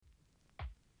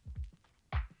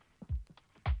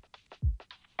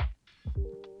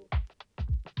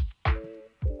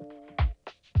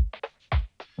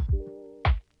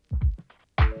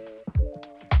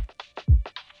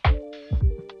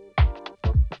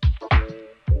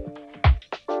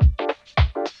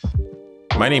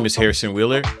My name is Harrison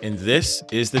Wheeler, and this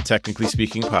is the Technically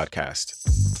Speaking podcast.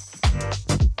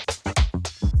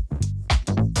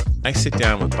 I sit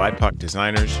down with BIPOC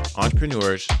designers,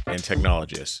 entrepreneurs, and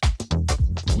technologists.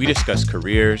 We discuss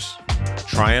careers,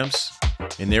 triumphs,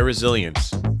 and their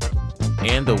resilience,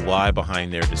 and the why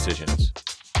behind their decisions.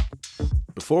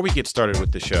 Before we get started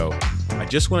with the show, I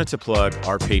just wanted to plug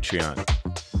our Patreon.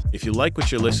 If you like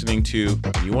what you're listening to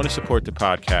and you want to support the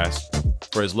podcast,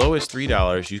 for as low as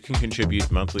 $3, you can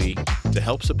contribute monthly to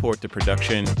help support the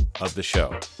production of the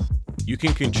show. You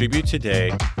can contribute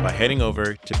today by heading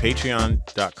over to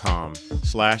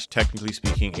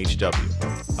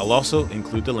patreon.com/technicallyspeakinghw. I'll also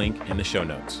include the link in the show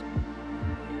notes.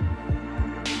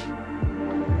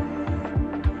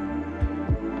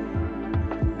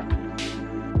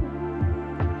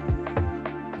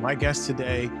 My guest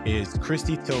today is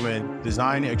Kristy Tillman,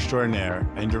 design extraordinaire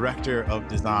and director of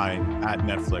design at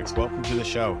Netflix. Welcome to the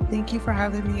show. Thank you for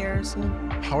having me,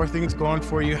 Harrison. How are things going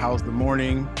for you? How's the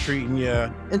morning treating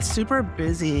you? It's super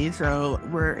busy, so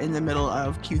we're in the middle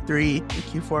of Q3 and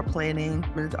Q4 planning.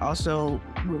 There's also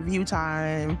review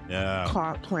time,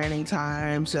 comp planning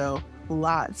time, so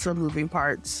lots of moving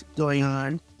parts going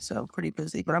on. So pretty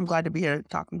busy, but I'm glad to be here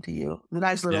talking to you. The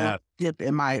nice little dip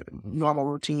in my normal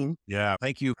routine. Yeah.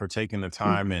 Thank you for taking the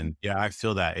time. And I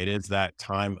feel that it is that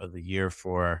time of the year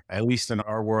for, at least in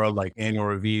our world, like annual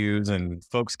reviews and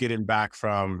folks getting back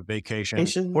from vacation.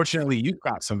 Fortunately, you've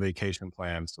got some vacation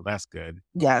plans, so that's good.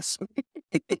 Yes.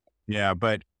 Yeah.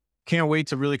 But can't wait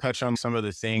to really touch on some of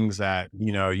the things that,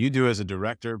 you do as a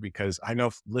director, because I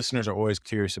know listeners are always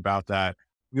curious about that.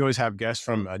 We always have guests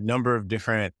from a number of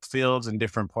different fields and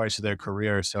different parts of their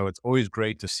career. So it's always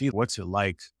great to see what's it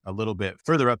like a little bit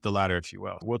further up the ladder, if you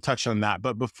will. We'll touch on that.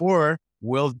 But before,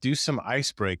 we'll do some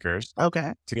icebreakers to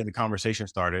get the conversation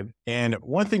started. And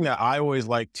one thing that I always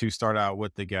like to start out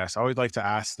with the guests, I always like to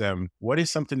ask them, what is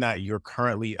something that you're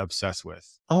currently obsessed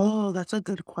with? Oh, that's a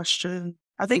good question.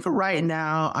 I think right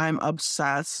now I'm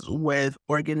obsessed with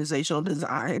organizational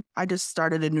design. I just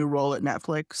started a new role at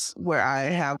Netflix where I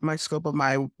have my scope of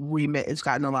my remit has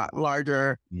gotten a lot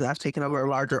larger. I've taken over a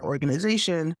larger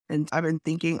organization, and I've been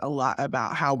thinking a lot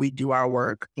about how we do our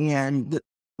work. And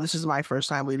this is my first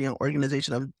time leading an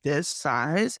organization of this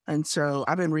size. And so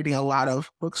I've been reading a lot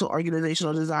of books on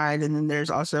organizational design. And then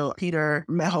there's also Peter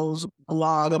Mehl's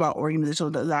blog about organizational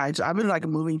design. So I've been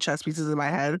moving chess pieces in my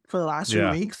head for the last few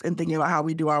weeks and thinking about how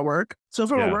we do our work. So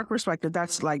from a work perspective,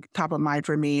 that's top of mind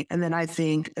for me. And then I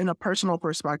think in a personal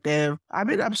perspective, I've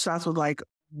been obsessed with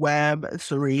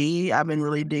Web3. I've been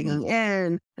really digging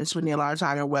in and spending a lot of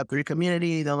time in Web3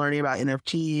 community, then learning about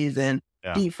NFTs and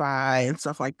DeFi and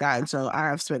stuff like that. And so I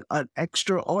have spent an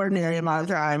extraordinary amount of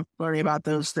time learning about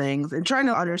those things and trying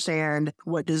to understand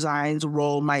what design's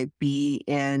role might be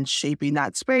in shaping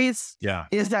that space. Yeah.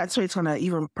 Is that space going to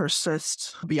even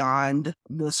persist beyond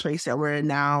the space that we're in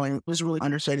now? And just really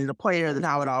understanding the player and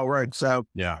how it all works. So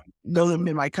those have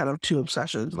been my kind of two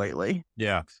obsessions lately.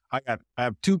 Yeah. I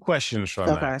have two questions from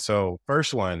that. So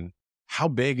first one, how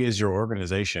big is your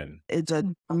organization? It's a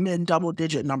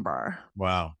mid-double-digit number.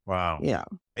 Wow. Yeah.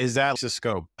 Is that the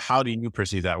scope? How do you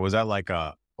perceive that? Was that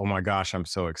oh my gosh, I'm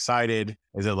so excited?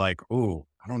 Is it ooh,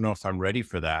 I don't know if I'm ready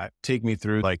for that? Take me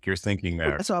through your thinking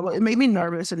there. So it made me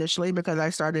nervous initially because I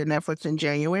started Netflix in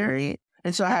January.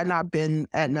 And so I had not been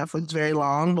at Netflix very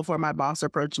long before my boss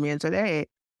approached me and said, hey,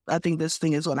 I think this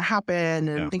thing is going to happen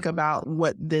and think about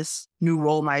what this new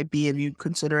role might be if you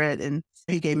consider it. And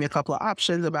he gave me a couple of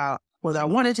options about whether I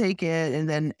want to take it, and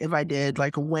then if I did,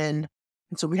 when.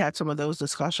 And so we had some of those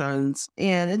discussions,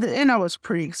 and in the end, I was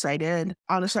pretty excited.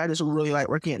 Honestly, I just really like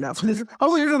working at Netflix.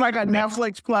 Oh, this is a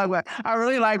Netflix plug, but I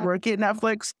really like working at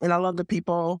Netflix, and I love the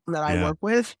people that I work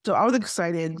with. So I was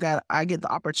excited that I get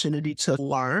the opportunity to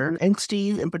learn. And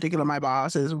Steve, in particular, my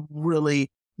boss, is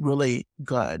really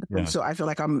good. And so I feel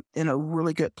like I'm in a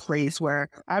really good place where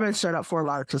I've been set up for a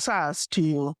lot of success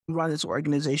to run this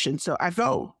organization. So I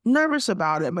felt nervous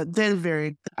about it, but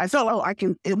then I felt,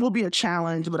 it will be a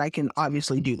challenge, but I can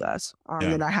obviously do this.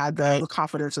 And I had the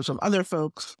confidence of some other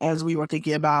folks as we were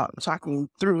thinking about talking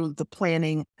through the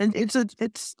planning. And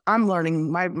I'm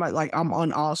learning I'm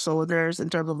on all cylinders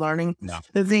in terms of learning.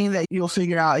 The thing that you'll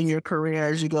figure out in your career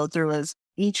as you go through is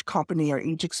each company or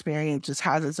each experience just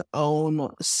has its own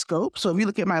scope. So if you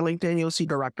look at my LinkedIn, you'll see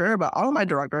director, but all of my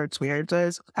director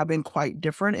experiences have been quite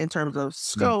different in terms of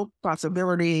scope,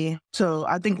 possibility. So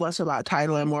I think less about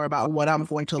title and more about what I'm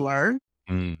going to learn.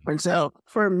 And so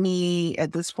for me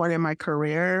at this point in my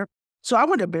career, so I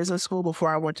went to business school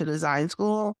before I went to design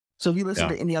school. So if you listen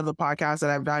to any other podcasts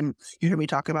that I've done, you hear me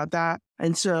talk about that.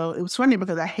 And so it was funny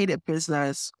because I hated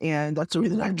business, and that's the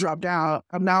reason I dropped out.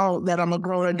 Now that I'm a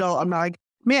grown adult, I'm like,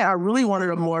 man, I really wanted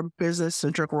a more business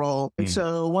centric role. And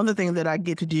so one of the things that I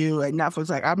get to do at Netflix,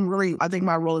 like I think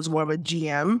my role is more of a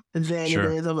GM than it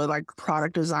is of a like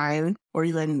product design or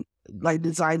even like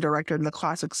design director in the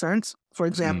classic sense. For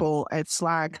example, at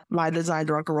Slack, my design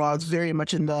director role was very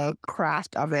much in the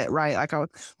craft of it, right? Like I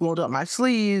rolled up my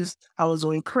sleeves, I was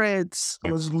doing crits,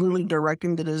 I was literally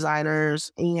directing the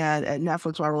designers. And at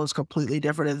Netflix, my role is completely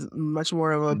different. It's much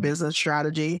more of a business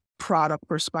strategy, product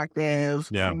perspective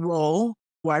role,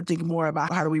 where I think more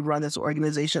about how do we run this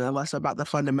organization and less about the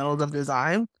fundamentals of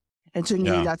design. And to me,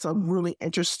 that's a really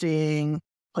interesting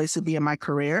place to be in my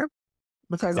career.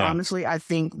 Because honestly, I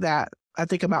think about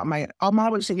I'm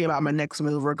always thinking about my next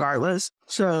move regardless.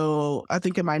 So I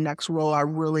think in my next role, I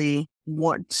really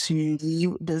want to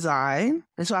leave design.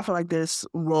 And so I feel like this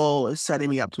role is setting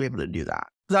me up to be able to do that.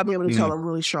 Because I'll be able to tell a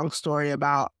really strong story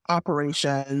about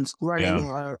operations, running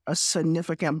a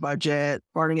significant budget,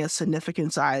 running a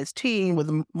significant size team with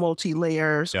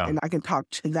multi-layers. And I can talk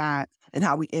to that and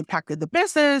how we impacted the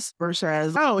business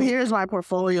versus, oh, here's my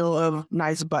portfolio of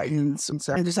nice buttons. And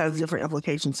so it just has different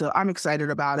implications. So I'm excited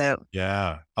about it.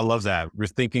 Yeah, I love that. We're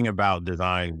thinking about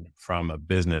design from a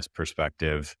business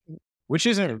perspective, which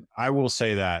isn't, I will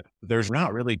say that there's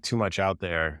not really too much out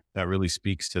there that really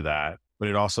speaks to that. But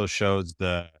it also shows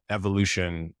the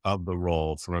evolution of the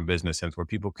role from a business sense where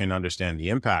people can understand the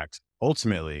impact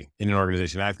ultimately in an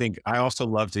organization. I think I also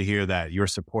love to hear that you're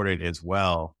supported as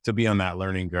well to be on that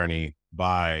learning journey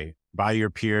by your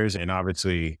peers and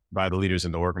obviously by the leaders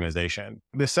in the organization.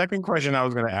 The second question I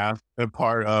was going to ask, a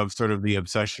part of sort of the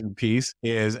obsession piece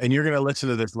is, and you're going to listen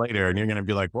to this later and you're going to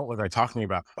be like, what was I talking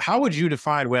about? How would you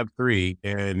define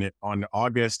Web3 on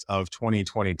August of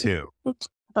 2022?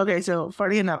 Okay, so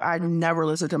funny enough, I never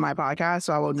listened to my podcast,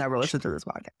 so I will never listen to this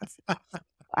podcast.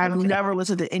 I've never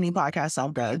listened to any podcast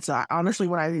I've done. So honestly,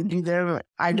 when I do them,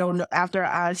 I don't know. After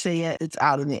I say it, it's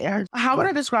out in the air. How would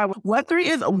I describe it? Web3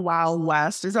 is a wild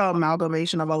west. It's an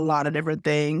amalgamation of a lot of different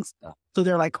things. So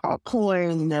they're like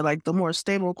altcoins, they're like the more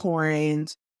stable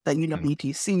coins that,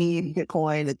 BTC,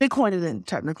 Bitcoin. Bitcoin isn't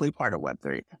technically part of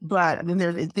Web3, but then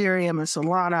there's Ethereum and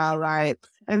Solana, right?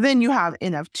 And then you have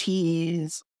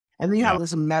NFTs, and then you have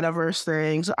this metaverse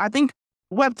thing. So I think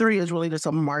Web3 is really just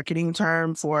a marketing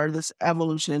term for this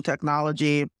evolution in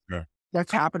technology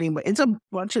that's happening, but it's a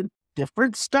bunch of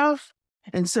different stuff.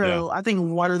 And so I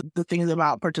think one of the things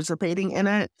about participating in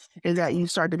it is that you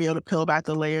start to be able to peel back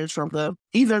the layers from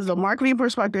either the marketing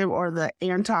perspective or the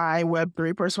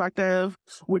anti-Web3 perspective,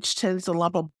 which tends to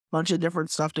lump a bunch of different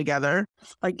stuff together.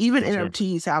 Like even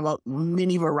NFTs have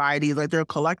many varieties, like they're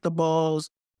collectibles,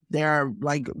 there are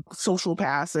like social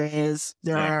passes,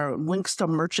 there are links to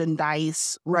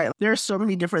merchandise, right? There are so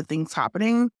many different things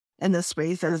happening in the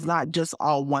space that is not just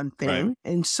all one thing. Right.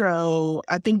 And so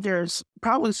I think there's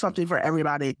probably something for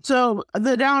everybody. So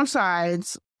the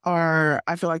downsides are,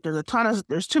 I feel like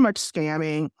there's too much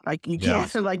scamming. Like you can't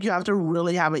feel like you have to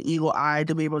really have an eagle eye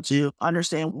to be able to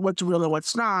understand what's real and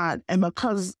what's not. And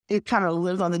because it kind of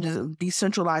lives on the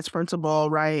decentralized principle,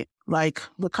 right? Like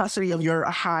the custody of your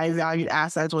high valued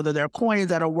assets, whether they're coins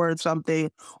that are worth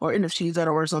something or NFTs that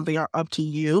are worth something, are up to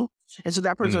you. And so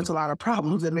that presents a lot of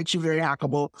problems that makes you very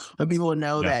hackable. But people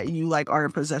know that you are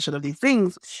in possession of these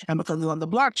things. And because it's on the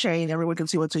blockchain, everyone can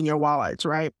see what's in your wallets,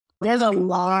 right? There's a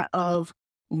lot of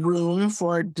room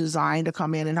for design to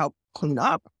come in and help clean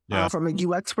up. From a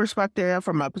UX perspective,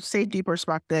 from a safety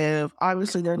perspective,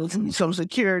 obviously there's some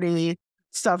security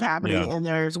stuff happening in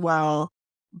there as well.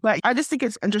 But I just think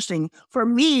it's interesting for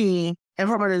me, and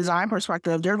from a design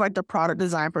perspective, there's the product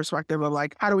design perspective of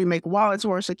how do we make wallets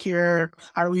more secure?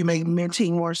 How do we make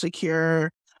minting more secure?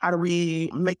 How do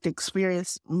we make the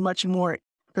experience much more,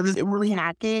 because it's really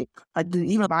hacky. Like to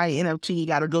even buy an NFT, you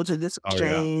got to go to this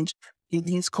exchange, get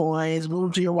these coins,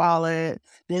 move to your wallet,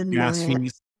 then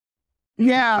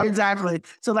yeah, exactly.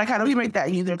 So how do we make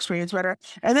that user experience better?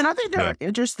 And then I think there are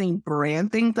interesting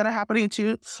brand things that are happening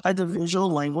too, like the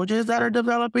visual languages that are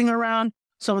developing around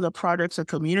some of the projects and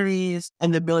communities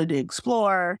and the ability to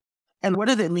explore. And what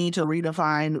does it mean to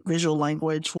redefine visual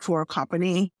language for a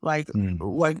company? In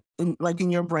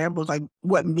your brand book,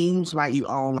 what memes might you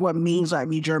own? What memes might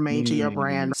be germane to your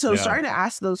brand? So starting to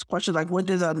ask those questions, what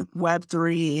does a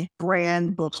Web3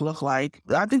 brand book look like?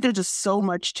 I think there's just so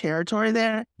much territory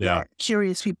there that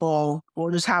curious people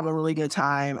will just have a really good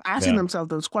time asking themselves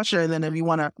those questions. And then if you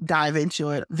want to dive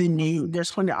into it, then there's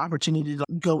plenty of opportunity to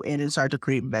go in and start to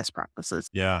create best practices.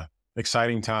 Yeah.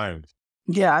 Exciting times.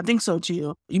 Yeah, I think so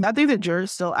too. I think the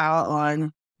jury's still out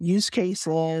on use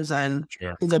cases and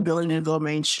the ability to go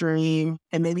mainstream,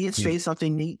 and maybe it stays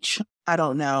something niche. I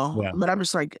don't know, but I'm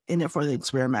just in it for the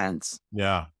experiments.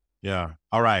 Yeah.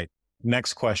 All right.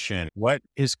 Next question. What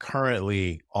is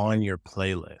currently on your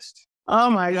playlist? Oh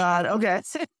my God. Okay.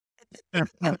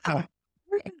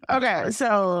 Okay,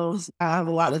 so I have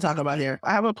a lot to talk about here.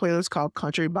 I have a playlist called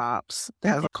Country Bops that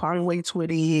has Conway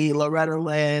Twitty, Loretta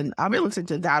Lynn. I've been listening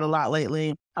to that a lot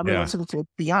lately. I've been listening to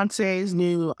Beyonce's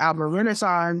new album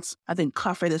Renaissance. I think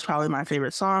Cuff It is probably my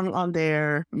favorite song on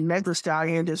there. Meg Thee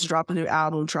Stallion just dropped a new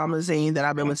album, Traumazine, that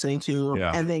I've been listening to.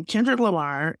 Yeah. And then Kendrick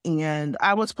Lamar. And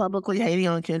I was publicly hating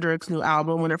on Kendrick's new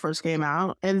album when it first came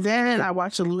out. And then I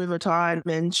watched the Louis Vuitton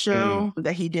men's show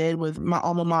that he did with my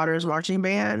alma mater's marching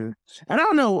band. And I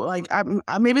don't know, like I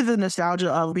maybe the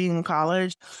nostalgia of being in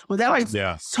college, but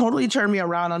that totally turned me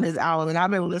around on his album. And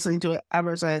I've been listening to it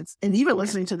ever since. And even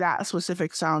listening to that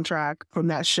specific soundtrack from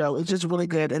that show, it's just really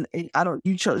good. And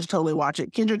you should totally watch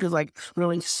it. Kendrick is like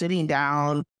really sitting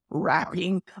down,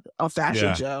 rapping a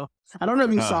fashion show. I don't know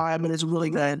if you saw it, but it's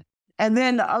really good. And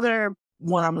then the other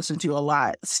one I'm listening to a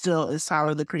lot still is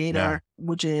Tyler, the Creator,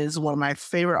 which is one of my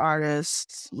favorite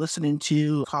artists. Listening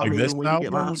to Call Me When You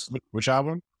Get Lost. Which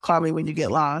album? Call Me When You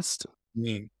Get Lost.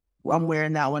 I'm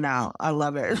wearing that one out. I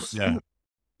love it.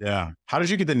 Yeah. How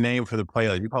did you get the name for the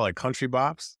playlist? You call it Country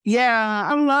Bops? Yeah,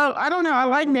 I don't know. I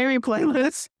like naming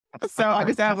playlists. So I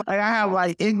just have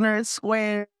like Ignorant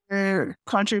Square,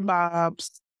 Country Bops,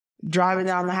 Driving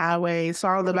Down the Highway,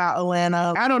 songs about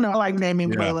Atlanta. I don't know. I like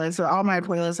naming playlists. So all my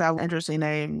playlists have interesting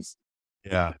names.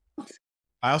 Yeah.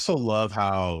 I also love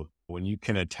how when you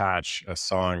can attach a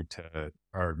song to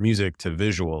or music to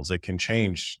visuals, it can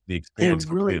change the experience.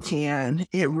 It really can.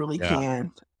 It really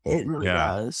can. It really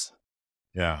does.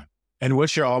 Yeah. And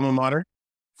what's your alma mater?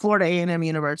 Florida A&M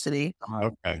University.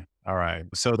 Okay. All right.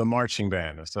 So the marching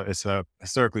band, it's a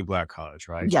historically Black college,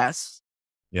 right? Yes.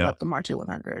 Yeah. The Marching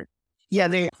 100. Yeah,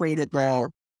 they created the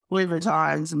Louis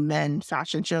Vuitton's men's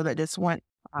fashion show that just went.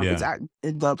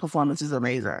 The performance is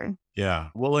amazing. Yeah.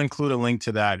 We'll include a link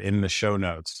to that in the show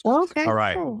notes. Okay. All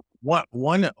right. Cool.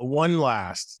 One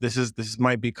last, this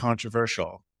might be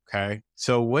controversial. Okay.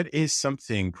 So what is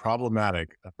something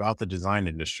problematic about the design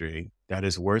industry that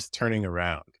is worth turning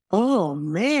around? Oh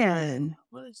man.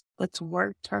 What's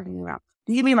worth turning around?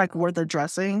 Do you mean like worth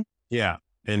addressing? Yeah.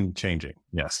 And changing.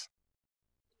 Yes.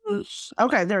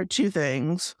 Okay. There are two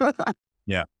things.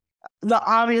 Yeah. The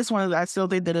obvious one is I still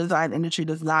think the design industry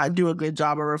does not do a good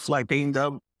job of reflecting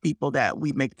the people that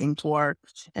we make things for,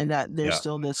 and that there's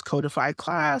still this codified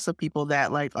class of people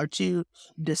that like are too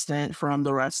distant from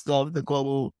the rest of the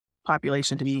global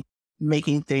population to be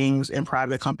making things in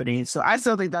private companies. So I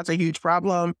still think that's a huge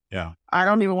problem. Yeah. I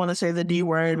don't even want to say the D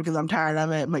word because I'm tired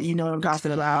of it, but you know what I'm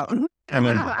talking about. And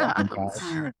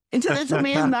to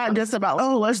me, it's not just about,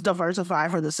 let's diversify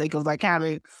for the sake of like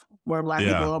having more Black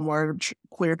people or more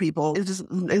queer people. It's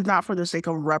not for the sake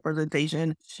of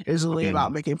representation. It's really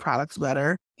about making products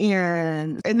better.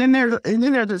 And then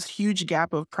there's this huge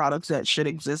gap of products that should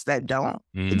exist that don't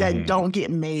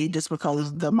get made just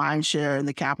because the mind share and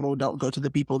the capital don't go to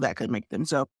the people that could make them.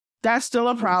 So that's still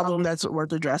a problem that's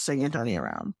worth addressing and turning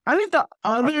around. I think the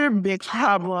other big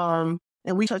problem,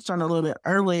 and we touched on it a little bit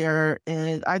earlier,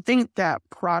 is I think that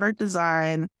product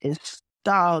design is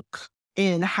stuck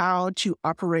in how to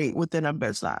operate within a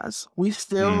business. We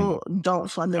still don't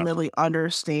fundamentally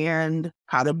understand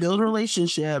how to build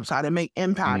relationships, how to make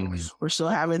impact. We're still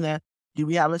having the, do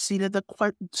we have a seat at the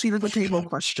table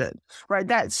question, right?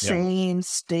 That same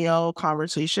stale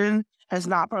conversation has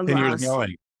not progressed.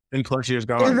 10 plus years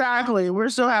going. Exactly. We're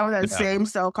still having that same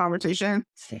style conversation.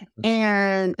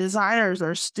 And designers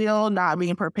are still not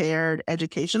being prepared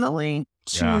educationally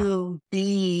to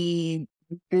be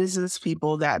business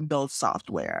people that build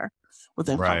software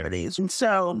within companies. And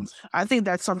so I think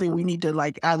that's something we need to,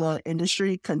 like, as an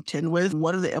industry, contend with.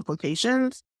 What are the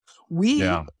implications? We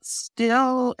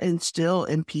still instill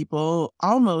in people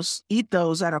almost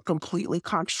ethos that are completely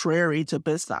contrary to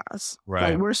business.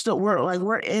 Right. Like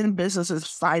we're in businesses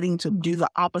fighting to do the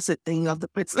opposite thing of the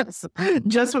business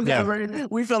just because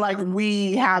we feel like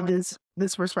we have this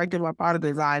perspective on product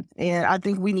design. And I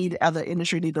think we need, as an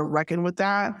industry, need to reckon with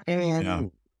that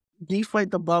and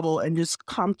deflate the bubble and just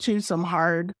come to some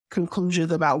hard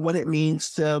conclusions about what it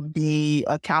means to be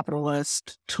a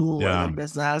capitalist tool in a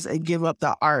business and give up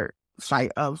the art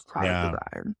fight of product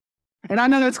design. And I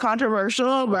know that's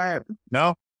controversial, but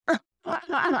no,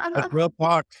 that's real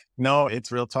talk. No,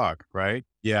 it's real talk, right?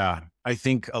 Yeah. I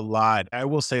think I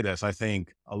will say this, I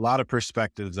think a lot of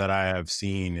perspectives that I have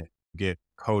seen get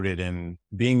coded in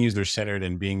being user-centered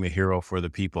and being the hero for the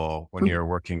people when you're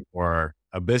working for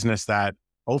a business that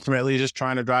ultimately is just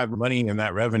trying to drive money, and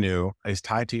that revenue is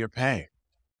tied to your pay.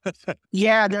 I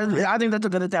think that's a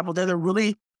good example. There's a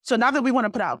really So not that we want to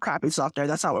put out crappy software,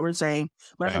 that's not what we're saying.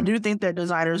 But I do think that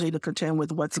designers need to contend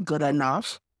with what's good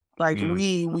enough. Like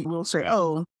we will say,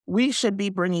 oh, we should be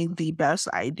bringing the best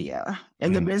idea.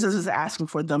 And the business is asking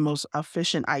for the most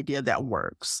efficient idea that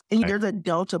works. And there's a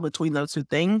delta between those two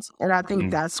things. And I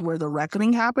think that's where the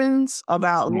reckoning happens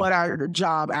about what our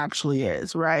job actually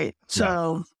is, right?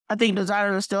 So I think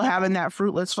designers are still having that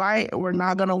fruitless fight. We're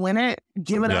not going to win it.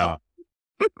 Give it up.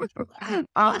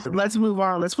 Let's move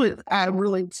on. I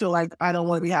really feel like I don't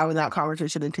want to be having that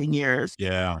conversation in 10 years.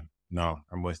 Yeah, no,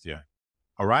 I'm with you.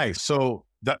 All right. So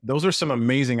those are some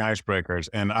amazing icebreakers.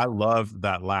 And I love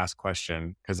that last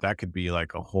question because that could be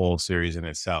like a whole series in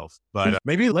itself. But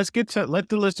maybe let's let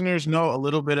the listeners know a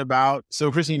little bit about,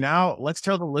 so Kristy, now let's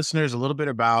tell the listeners a little bit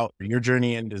about your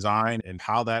journey in design and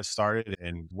how that started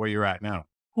and where you're at now.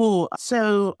 Cool.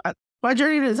 So my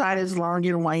journey to design is long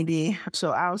and windy.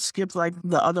 So I'll skip like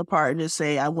the other part and just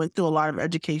say I went through a lot of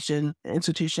education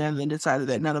institutions and decided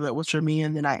that none of it was for me.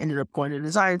 And then I ended up going to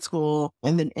design school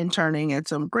and then interning at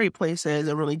some great places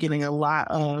and really getting a lot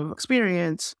of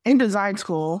experience in design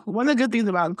school. One of the good things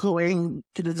about going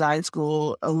to design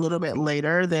school a little bit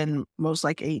later than most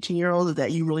like 18-year-olds is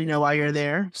that you really know why you're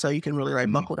there. So you can really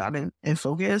like buckle down and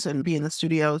focus and be in the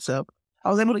studio. So I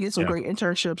was able to get some great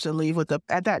internships and leave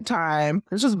at that time.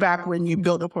 This was back when you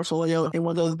built a portfolio in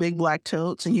one of those big black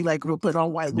totes and you like would put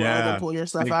on white glove and pull your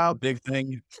stuff out. Big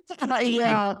thing.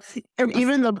 And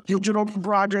even the digital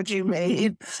projects you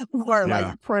made were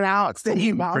like printouts that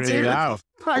you mounted. Printed it out.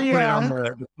 Put it on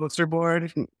the poster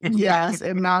board. Yes,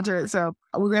 and mounted it. So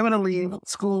I was able to leave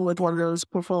school with one of those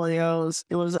portfolios.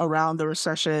 It was around the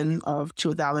recession of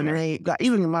 2008.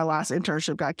 Even my last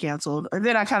internship got canceled. And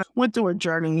then I kind of went through a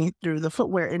journey through the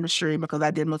footwear industry because I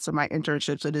did most of my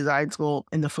internships at design school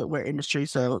in the footwear industry.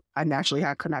 So I naturally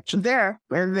had connection there.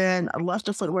 And then I left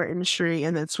the footwear industry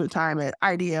and then spent time at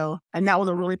IDEO. And that was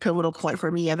a really pivotal point for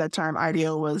me. At that time,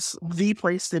 IDEO was the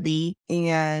place to be.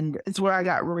 And it's where I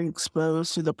got really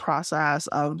exposed to the process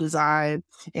of design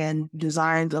and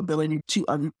design's ability to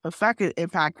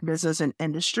impact business and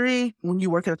industry. When you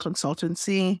work at a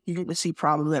consultancy, you get to see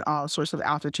problems at all sorts of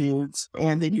altitudes.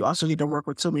 And then you also get to work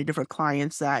with so many different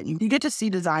clients that you get to see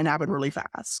design happen really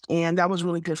fast. And that was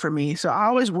really good for me. So I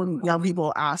always, when young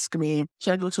people ask me,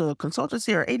 should I go to a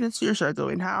consultancy or agency or should I go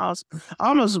in-house? I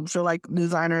almost feel like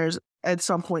designers at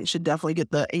some point should definitely get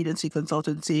the agency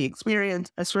consultancy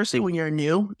experience, especially when you're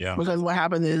new. Yeah. Because what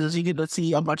happens is you get to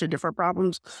see a bunch of different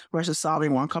problems versus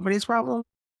solving one company's problem.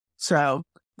 So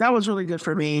that was really good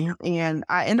for me. And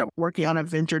I ended up working on a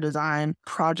venture design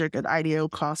project at IDEO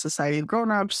called Society of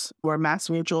Grownups, where Mass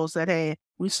Mutual said, hey,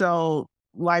 we sell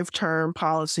life-term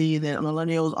policy that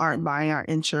millennials aren't buying our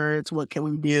insurance. What can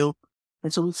we do?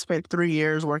 And so we spent 3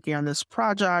 years working on this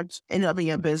project, ended up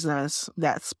being a business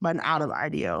that spun out of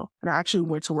IDEO. And I actually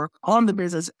went to work on the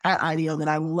business at IDEO. Then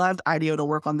I left IDEO to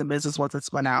work on the business once it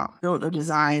spun out. Built a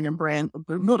design and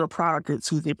built a product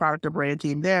and brand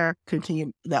team there,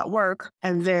 continued that work.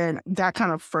 And then that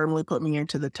kind of firmly put me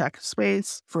into the tech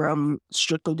space from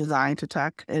strictly design to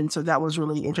tech. And so that was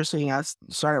really interesting. I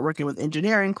started working with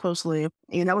engineering closely.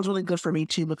 And that was really good for me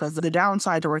too, because the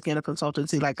downside to working in a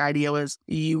consultancy like IDEO is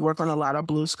you work on a lot of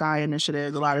blue sky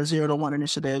initiatives, a lot of 0 to 1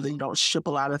 initiatives, and you don't ship a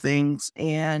lot of things.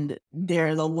 And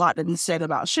there's a lot to be said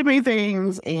about shipping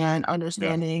things and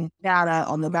understanding data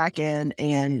on the back end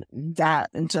and that.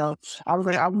 And so I was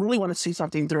like, I really want to see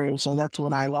something through. So that's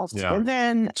when I lost. Yeah. And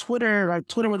then Twitter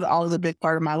was always a big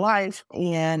part of my life.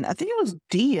 And I think it was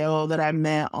Dio that I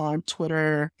met on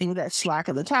Twitter. He was at Slack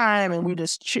at the time, and we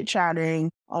just chit-chatting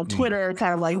on Twitter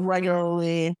kind of like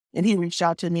regularly. And he reached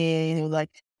out to me and he was like,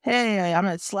 hey, I'm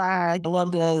at Slack. I'd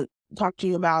love to talk to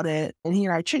you about it. And he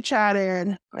and I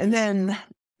chit-chatted. And then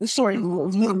the story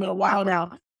was a little bit a while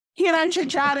now. He and I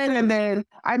chit-chatted, and then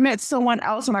I met someone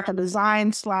else on like a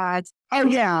design Slack. Oh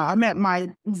yeah, I met my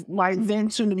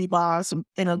then soon-to-be boss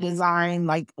in a design,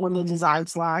 like one of the design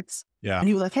Slacks. Yeah. And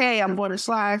he was like, hey, I'm going to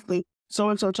Slack.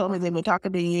 So-and-so told me they've been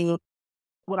talking to you.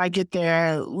 When I get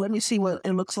there, let me see what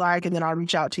it looks like, and then I'll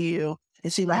reach out to you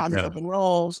and see how the open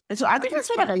roles. And so I think it's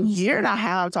been like a year and a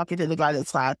half talking to the guy that's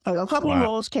Slack. Like a couple of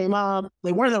roles came up.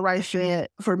 They weren't the right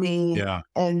fit for me. Yeah.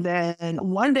 And then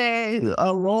one day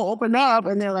a role opened up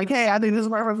and they're like, hey, I think this is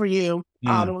perfect for you. It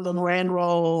was a brand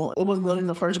role. It was building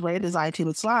the first brand design team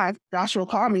at Slack. Joshua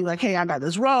called me like, hey, I got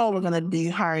this role. We're going to be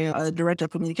hiring a director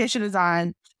of communication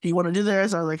design. Do you want to do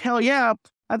this? I was like, hell yeah.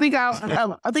 I think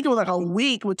it was like a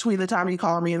week between the time he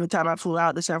called me and the time I flew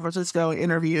out to San Francisco and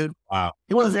interviewed. Wow.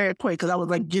 It was very quick because I was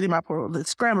like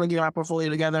scrambling to get my portfolio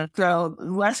together. So the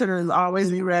lesson is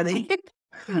always be ready.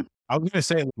 I was going to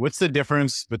say, what's the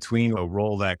difference between a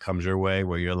role that comes your way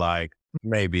where you're like,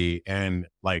 maybe, and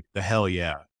like the hell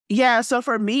yeah. Yeah. So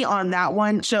for me on that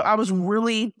one, when I was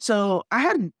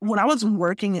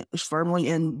working firmly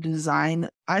in design,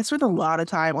 I spent a lot of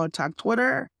time on tech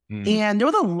Twitter. And there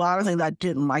was a lot of things I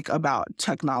didn't like about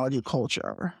technology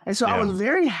culture. And so I was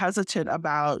very hesitant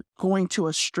about going to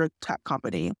a strict tech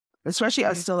company, especially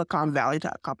a Silicon Valley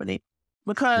tech company,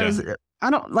 because I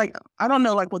don't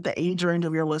know like what the age range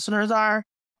of your listeners are,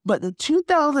 but the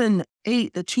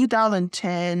 2008, the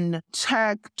 2010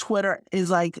 tech Twitter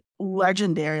is like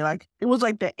legendary. Like it was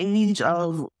like the age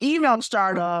of email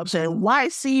startups, and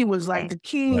YC was like the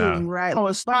king, right? I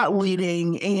was spot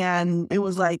leading, and it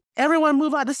was like everyone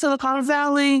move out to Silicon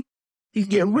Valley, you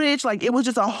get rich. Like it was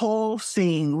just a whole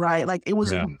thing, right? Like it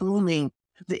was booming.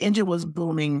 The engine was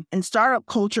booming, and startup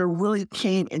culture really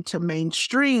came into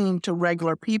mainstream to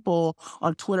regular people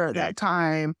on Twitter at that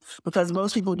time, because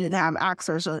most people didn't have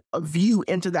access or a view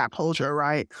into that culture,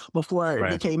 right? Before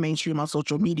it became mainstream on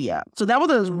social media. So that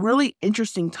was a really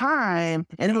interesting time.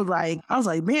 And it was like, I was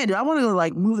like, man, do I want to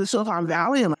like move to Silicon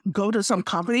Valley and like, go to some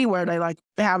company where they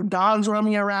have dogs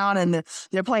roaming around and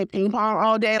they're playing ping pong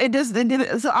all day? It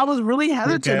didn't. So I was really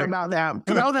hesitant about that,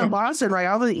 because I was in Boston, right?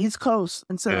 I was on the East Coast.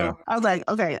 And so I was like,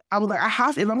 okay, if I'm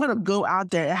going to go out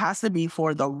there, it has to be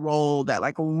for the role that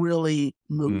like really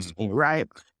moves me, right?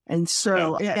 And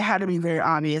so it had to be very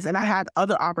obvious. And I had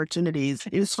other opportunities.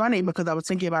 It was funny because I was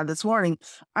thinking about it this morning.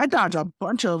 I dodged a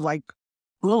bunch of like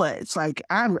bullets. Like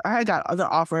I got other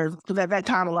offers, because at that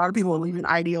time, a lot of people were leaving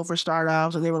IDEO for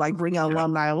startups, and they were like bringing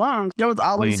alumni along. There was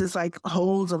always this like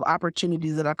holes of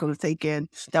opportunities that I could have taken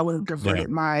that would have diverted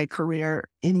my career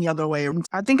any other way.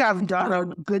 I think I've done a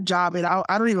good job, and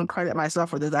I don't even credit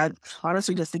myself for this. I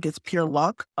honestly just think it's pure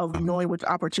luck of knowing which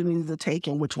opportunities to take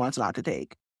and which ones not to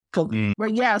take.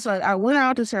 But yeah, so I went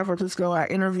out to San Francisco. I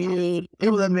interviewed. It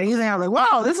was amazing. I was like,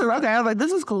 wow, this is okay. I was like,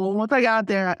 this is cool. Once I got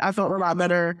there, I felt a lot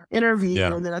better interview.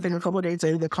 And then I think a couple of days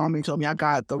later, they called me and told me I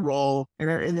got the role.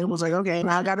 And it was like, okay,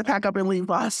 now I got to pack up and leave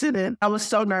Boston. And I was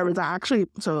so nervous.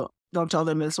 So don't tell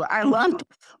them this, but I left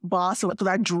Boston because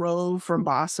I drove from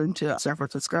Boston to San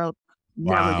Francisco.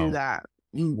 Never do that.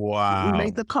 Wow.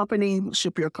 Make the company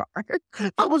ship your car.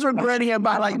 I was regretting it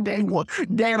by like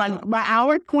by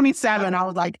hour 27, I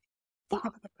was like,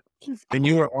 fuck. And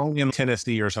you were only in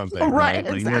Tennessee or something. Right?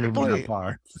 Like, exactly.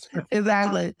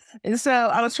 Exactly. And so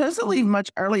I was supposed to leave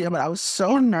much earlier, but I was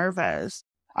so nervous.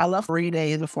 I left 3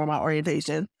 days before my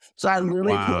orientation. So I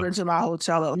literally pulled into my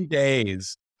hotel. 3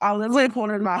 days. I literally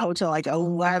pulled into my hotel like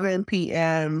 11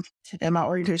 p.m. and my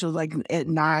orientation was like at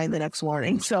 9 the next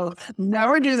morning. So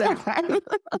never do that.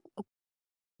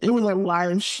 It was a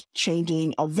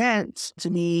life-changing event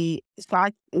to me.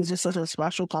 It was just such a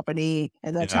special company.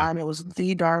 At that time, it was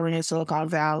the darling in Silicon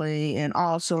Valley, and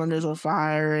all cylinders were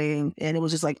firing. And it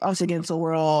was just like us against the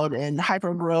world and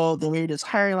hyper growth. And we were just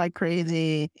hiring like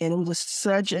crazy. And it was just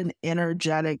such an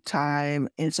energetic time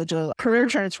and such a career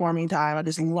transforming time. I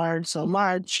just learned so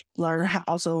much.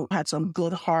 Also had some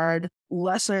good, hard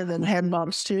lessons and head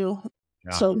bumps too.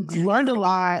 Yeah. So learned a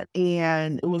lot,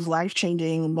 and it was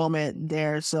life-changing moment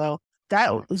there. So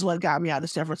that is what got me out of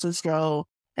San Francisco.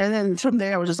 And then from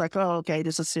there, I was just like, oh, okay,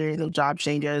 just a series of job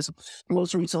changes.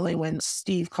 Most recently, when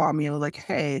Steve called me and was like,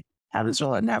 hey, have this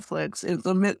role at Netflix. It's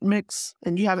a mix,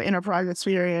 and you have an enterprise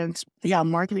experience, you have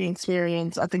marketing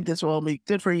experience. I think this will be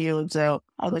good for you. And so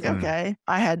I was like, okay.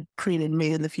 I had created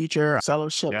Made in the Future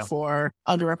fellowship for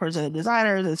underrepresented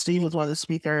designers, and Steve was one of the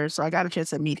speakers. So I got a chance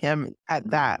to meet him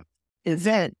at that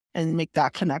event and make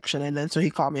that connection. And then so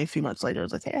he called me a few months later. I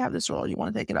was like, hey, I have this role. You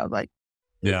want to take it? I was like,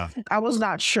 I was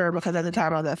not sure, because at the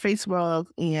time I was at Facebook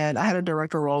and I had a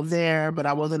director role there, but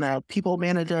I wasn't a people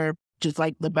manager, just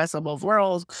like the best of both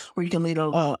worlds, where you can lead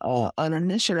an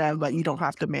initiative, but you don't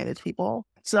have to manage people.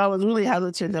 So I was really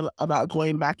hesitant about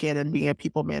going back in and being a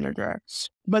people manager.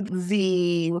 But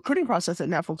the recruiting process at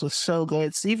Netflix was so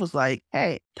good. Steve was like,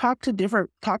 hey, talk to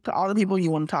all the people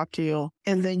you want to talk to.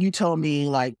 And then you tell me,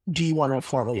 like, do you want to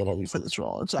formally interview for this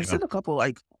role? And so I spent a couple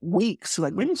like weeks,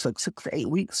 like maybe it's like 6 to 8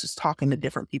 weeks, just talking to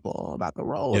different people about the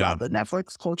role, about the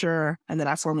Netflix culture. And then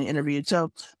I formally interviewed.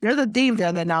 So there's a theme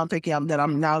there that now I'm thinking that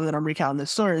I'm recounting this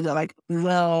story, that like,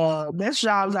 the best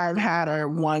jobs I've had are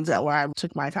ones where I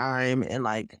took my time and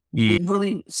like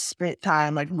really spent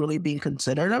time like really being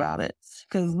considered about it.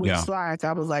 Because with Slack,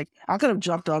 I was like, I could have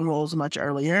jumped on roles much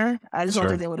earlier. I just don't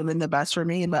think they would have been the best for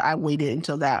me, but I waited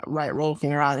until that right role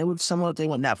came around. It was similar thing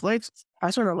with Netflix. I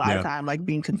spent a lot of time like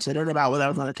being considered about whether I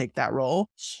was going to take that role.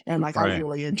 And like, I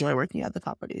really enjoy working at the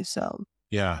company. So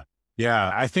yeah.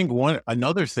 I think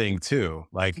another thing too,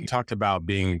 like you talked about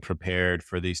being prepared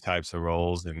for these types of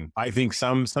roles. And I think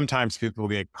sometimes people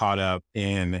get caught up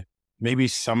in maybe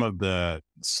some of the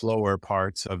slower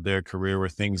parts of their career where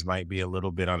things might be a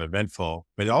little bit uneventful.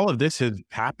 But all of this has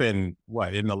happened,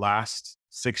 in the last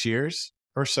 6 years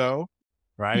or so,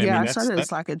 right? I Yeah, mean, I started in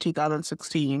Slack in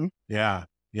 2016. yeah.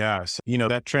 Yeah. So,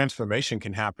 that transformation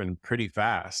can happen pretty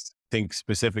fast. I think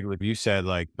specifically, you said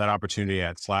like that opportunity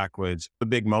at Slack was a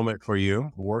big moment for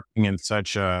you, working in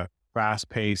such a fast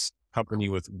paced company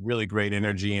with really great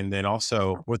energy. And then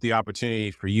also with the opportunity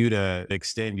for you to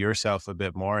extend yourself a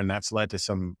bit more. And that's led to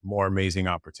some more amazing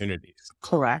opportunities.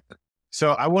 Correct.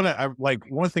 So one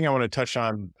thing I want to touch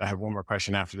on, I have one more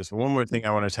question after this, but one more thing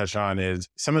I want to touch on is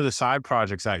some of the side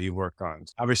projects that you've worked on.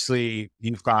 Obviously,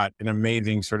 you've got an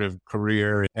amazing sort of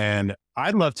career, and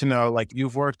I'd love to know, like,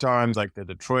 you've worked on like the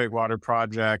Detroit Water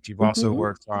Project. You've also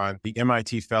worked on the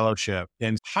MIT Fellowship.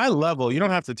 And high level, you don't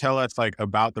have to tell us like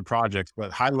about the projects,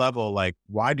 but high level, like,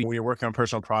 when you're working on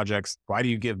personal projects, why do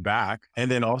you give back?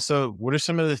 And then also, what are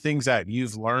some of the things that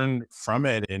you've learned from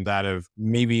it and that have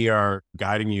maybe are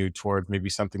guiding you toward maybe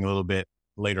something a little bit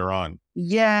later on?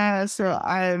 Yeah, so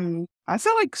I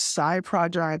feel like side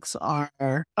projects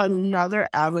are another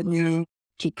avenue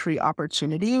to create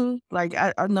opportunity. Like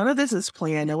none of this is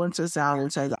planned. No one sits down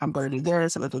and says, I'm going to do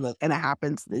this and it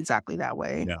happens exactly that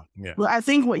way. Yeah. Yeah. But I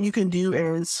think what you can do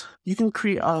is you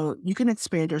can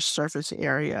expand your surface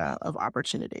area of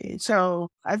opportunity. So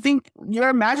I think your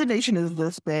imagination is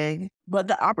this big, but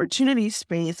the opportunity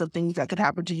space of things that could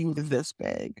happen to you is this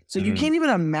big. So you can't even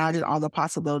imagine all the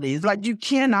possibilities. Like you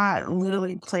cannot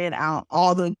literally plan out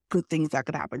all the good things that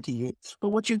could happen to you. But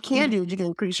what you can do is you can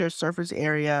increase your surface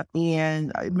area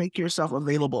and make yourself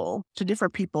available to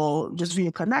different people just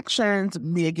via connections,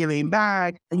 via giving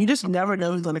back. And you just never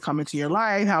know who's going to come into your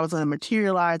life, how it's going to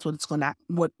materialize, what's going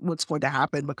to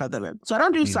happen because of it. So I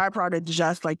don't do side projects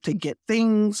just like to get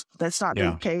things. That's not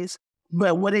the case.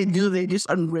 But what they do, they just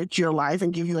enrich your life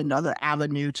and give you another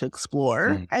avenue to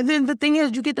explore. And then the thing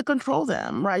is, you get to control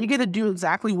them, right? You get to do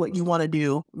exactly what you want to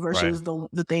do versus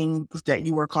the things that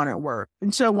you work on at work.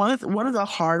 And so one of the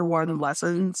hard-won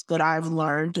lessons that I've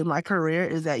learned in my career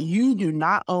is that you do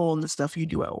not own the stuff you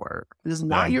do at work. It is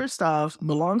not your stuff,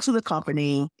 belongs to the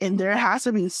company. And there has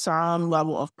to be some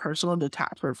level of personal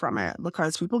detachment from it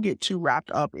because people get too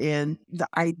wrapped up in the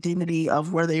identity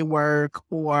of where they work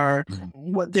or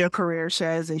what their career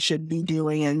says they should be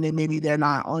doing, and then maybe they're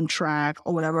not on track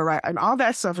or whatever, right? And all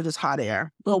that stuff is just hot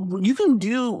air. But you can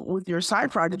do with your side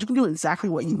project, you can do exactly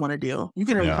what you want to do. You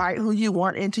can invite who you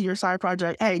want into your side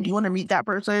project. Hey, do you want to meet that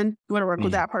person? You want to work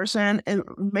with that person? And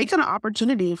make an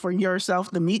opportunity for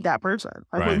yourself to meet that person.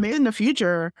 Like maybe in the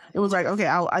future, it was like, okay,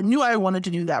 I knew I wanted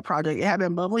to do that project. It had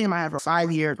been bubbling in my head for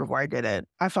 5 years before I did it.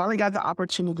 I finally got the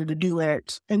opportunity to do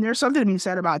it. And there's something to be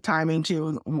said about timing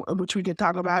too, which we could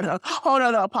talk about a whole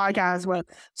other podcast. But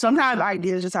sometimes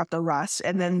ideas just have to rust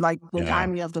and then like the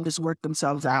timing of them just work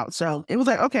themselves out. So it was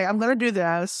like, okay, I'm going to do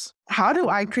this. How do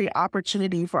I create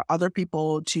opportunity for other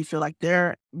people to feel like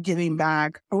they're giving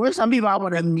back? Who are some people I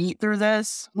want to meet through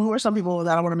this? Who are some people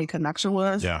that I want to make connection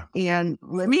with? Yeah. And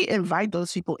let me invite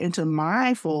those people into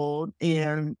my fold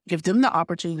and give them the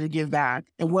opportunity to give back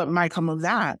and what might come of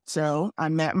that. So I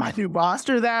met my new boss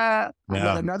through that. I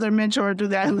met another mentor through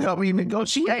that who helped me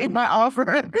negotiate my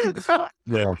offer.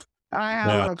 I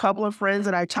have a couple of friends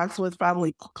that I text with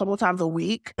probably a couple of times a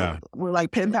week. We're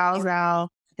like pen pals now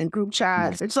in group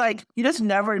chats. It's like, you just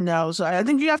never know. So I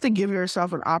think you have to give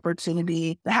yourself an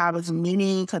opportunity to have as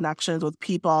many connections with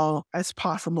people as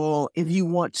possible if you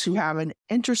want to have an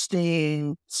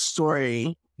interesting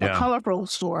story, a colorful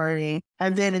story.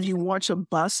 And then if you want to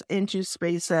bust into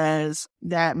spaces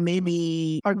that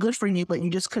maybe are good for you, but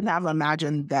you just couldn't have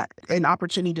imagined that an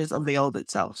opportunity just availed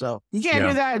itself. So you can't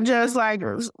do that just like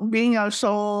being a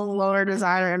sole loner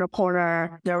designer in a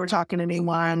corner, never talking to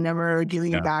anyone, never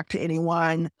giving back to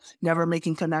anyone, never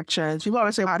making connections. People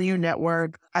always say, how do you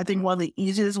network? I think one of the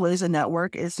easiest ways to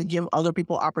network is to give other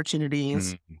people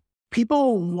opportunities.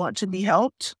 People want to be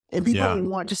helped and people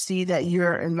want to see that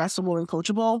you're investable and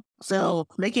coachable. So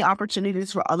making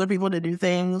opportunities for other people to do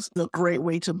things is a great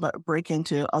way to break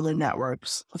into other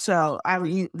networks. So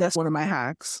that's one of my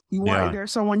hacks.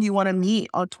 There's someone you want to meet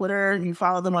on Twitter, you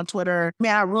follow them on Twitter.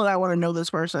 Man, I want to know this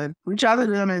person. Reach out to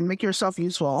them and make yourself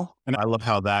useful. And I love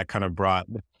how that kind of brought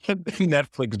the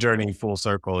Netflix journey full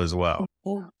circle as well.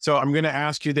 So I'm going to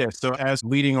ask you this. So as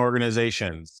leading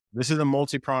organizations, this is a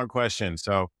multi-pronged question.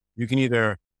 So you can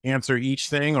either answer each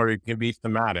thing or it can be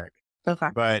thematic. Okay.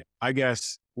 But I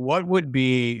guess what would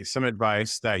be some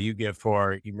advice that you give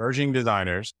for emerging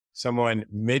designers, someone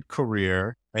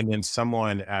mid-career, and then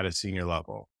someone at a senior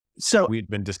level? So we've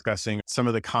been discussing some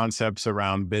of the concepts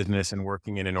around business and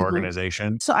working in an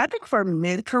organization. So I think for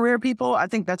mid-career people, I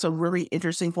think that's a really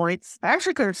interesting point. I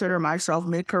actually consider myself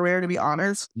mid-career, to be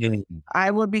honest.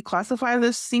 I would be classified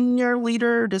as senior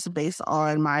leader just based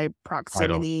on my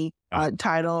proximity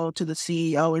title to the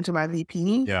CEO and to my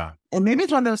VP. Yeah. And maybe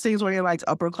it's one of those things where you're like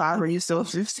upper class, where you still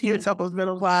see yourself as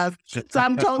middle class. So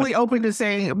I'm totally open to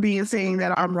saying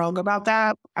that I'm wrong about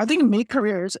that. I think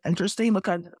mid-career is interesting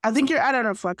because I think you're at an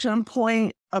inflection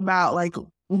point about like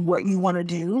what you want to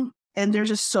do. And there's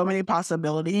just so many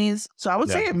possibilities. So I would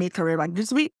say at mid-career, like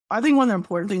I think one of the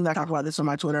important things I talk about this on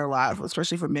my Twitter a lot,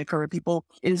 especially for mid-career people,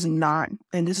 is not,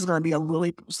 and this is going to be a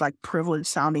really like privileged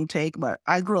sounding take, but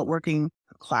I grew up working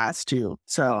class too.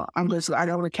 So I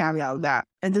don't want to caveat that.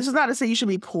 And this is not to say you should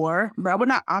be poor, but I would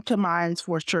not optimize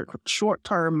for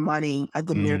short-term money at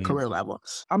the mid-career level.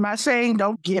 I'm not saying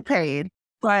don't get paid,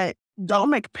 but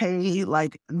don't make pay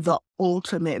like the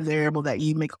ultimate variable that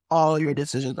you make all your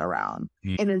decisions around.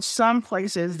 And in some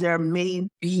places, there may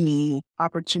be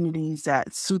opportunities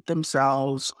that suit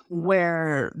themselves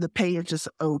where the pay is just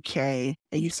okay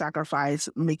and you sacrifice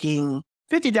making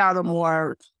 $50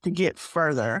 more to get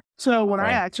further. So when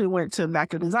I actually went back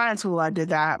to design school, I did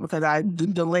that because I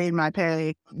delayed my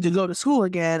pay to go to school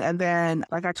again. And then,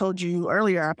 like I told you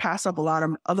earlier, I passed up a lot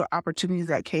of other opportunities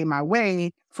that came my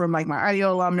way from like my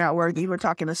IDEO alum network. You were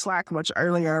talking to Slack much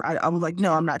earlier. I was like,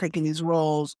 no, I'm not taking these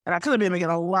roles. And I could have been making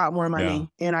a lot more money.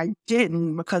 And I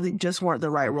didn't because it just weren't the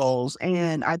right roles.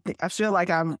 And I feel like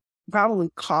I'm probably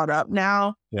caught up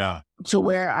now to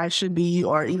where I should be,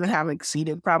 or even have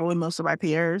exceeded probably most of my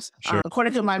peers.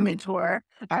 According to my mentor,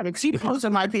 I've exceeded most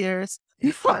of my peers.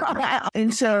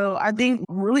 And so I think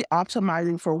really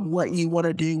optimizing for what you want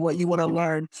to do, what you want to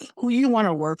learn, who you want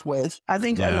to work with. I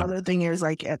think another thing is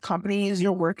like at companies,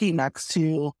 you're working next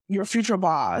to your future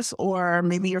boss or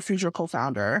maybe your future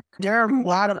co-founder. There are a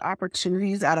lot of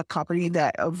opportunities at a company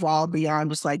that evolve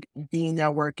beyond just like being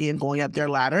there working, going up their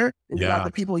ladder. It's about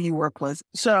the people you work with.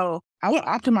 So I would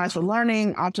optimize for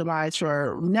learning, optimize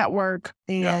for network,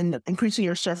 and increasing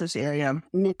your surface area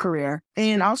mid-career.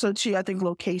 And also, too, I think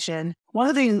location. One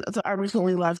of the things, I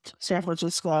recently left San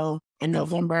Francisco in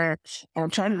November, and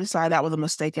I'm trying to decide that was a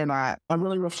mistake or not. I'm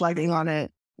really reflecting on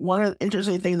it. One of the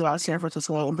interesting things about San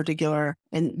Francisco in particular,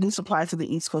 and this applies to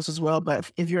the East Coast as well,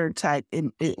 but if you're in tech,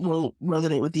 it will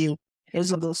resonate with you, is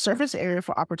the surface area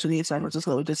for opportunity in San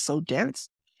Francisco is just so dense.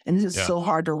 And it's just so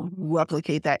hard to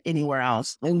replicate that anywhere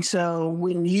else. And so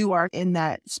when you are in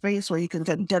that space where you can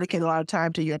dedicate a lot of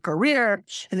time to your career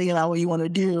and thinking about what you want to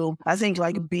do, I think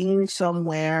like being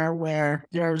somewhere where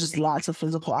there's just lots of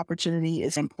physical opportunity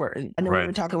is important. And then we've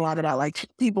been talking a lot about like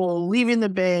people leaving the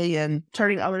Bay and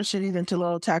turning other cities into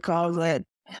little tech hubs. That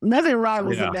nothing wrong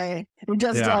with the Bay. It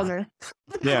just doesn't.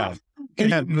 You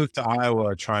can't move to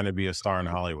Iowa trying to be a star in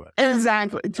Hollywood.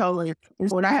 Exactly. Totally.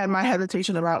 When I had my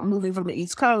hesitation about moving from the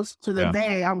East Coast to the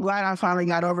Bay, I'm glad I finally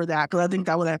got over that because I think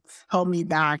that would have held me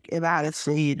back if I had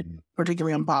stayed,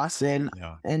 particularly in Boston,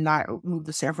 and not moved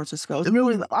to San Francisco. It's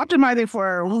really optimizing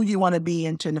for who you want to be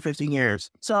in 10 to 15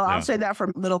 years. So I'll say that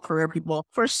for middle career people.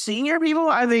 For senior people,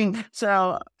 I think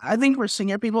for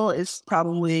senior people, it's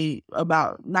probably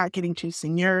about not getting too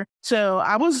senior. So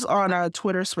I was on a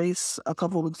Twitter space a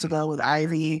couple of weeks ago with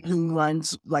Ivy, who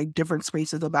runs like different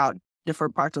spaces about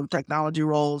different parts of technology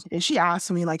roles. And she asked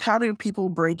me, like, how do people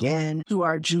break in who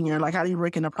are junior? Like, how do you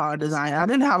break into product design? I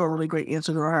didn't have a really great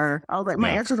answer to her. I was like, my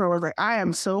answer to her was like, I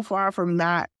am so far from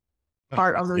that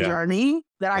part of the journey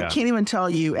that I can't even tell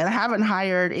you. And I haven't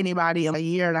hired anybody in a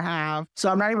year and a half.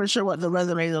 So I'm not even sure what the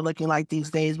resumes are looking like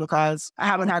these days because I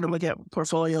haven't had to look at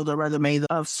portfolios or resumes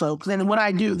of folks. And when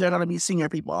I do, they're going to be senior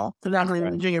people. They're not going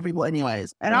to be junior people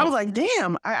anyways. And I was like,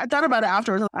 damn, I thought about it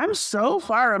afterwards. I'm so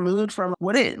far removed from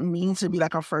what it means to be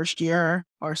like a first year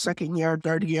or second year,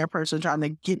 third year person trying to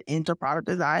get into product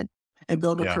design and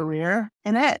build a career.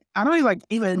 And that, I don't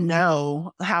even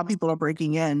know how people are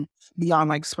breaking in beyond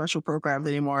like special programs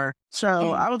anymore.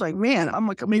 So I was like, man, I'm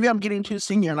like, maybe I'm getting too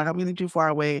senior. Like I'm getting too far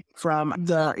away from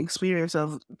the experience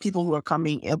of people who are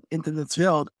coming into this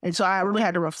field. And so I really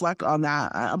had to reflect on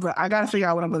that. I got to figure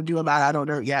out what I'm going to do about it. I don't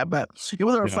know yet, but it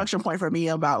was a reflection point for me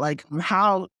about like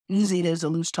how easy it is to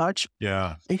lose touch.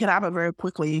 Yeah. It can happen very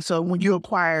quickly. So when you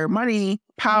acquire money,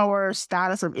 power,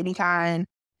 status of any kind,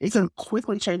 it can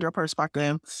quickly change your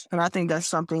perspective. And I think that's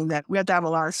something that we have to have a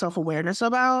lot of self-awareness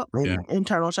about,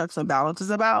 internal checks and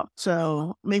balances about.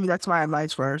 So maybe that's my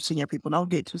advice for senior people. Don't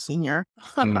get too senior.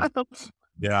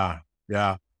 Yeah.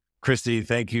 Kristy,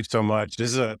 thank you so much.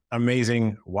 This is an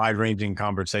amazing, wide-ranging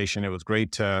conversation. It was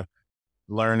great to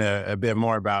learn a bit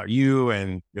more about you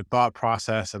and your thought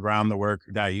process around the work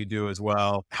that you do as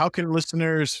well. How can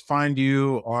listeners find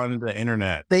you on the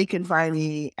internet? They can find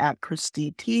me at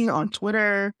Kristy T on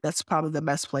Twitter. That's probably the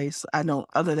best place. I don't,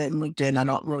 other than LinkedIn, I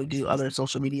don't really do other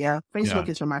social media. Facebook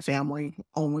is for my family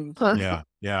only. Yeah.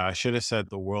 I should have said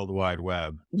the World Wide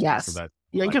Web. Yes. So that,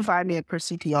 you can find me at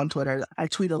Kristy T on Twitter. I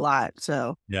tweet a lot.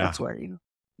 So that's where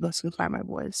let's go find my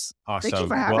voice. Awesome. Thank you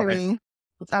for having me.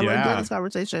 I really enjoyed this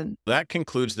conversation. That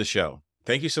concludes the show.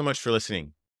 Thank you so much for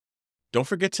listening. Don't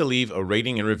forget to leave a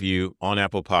rating and review on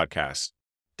Apple Podcasts.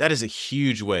 That is a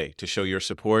huge way to show your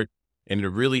support, and it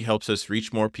really helps us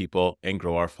reach more people and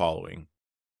grow our following.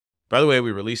 By the way,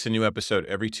 we release a new episode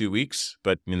every 2 weeks,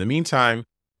 but in the meantime,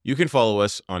 you can follow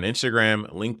us on Instagram,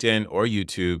 LinkedIn, or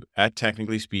YouTube at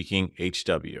Technically Speaking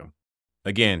HW.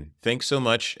 Again, thanks so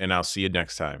much, and I'll see you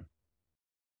next time.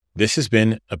 This has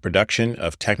been a production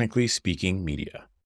of Technically Speaking Media.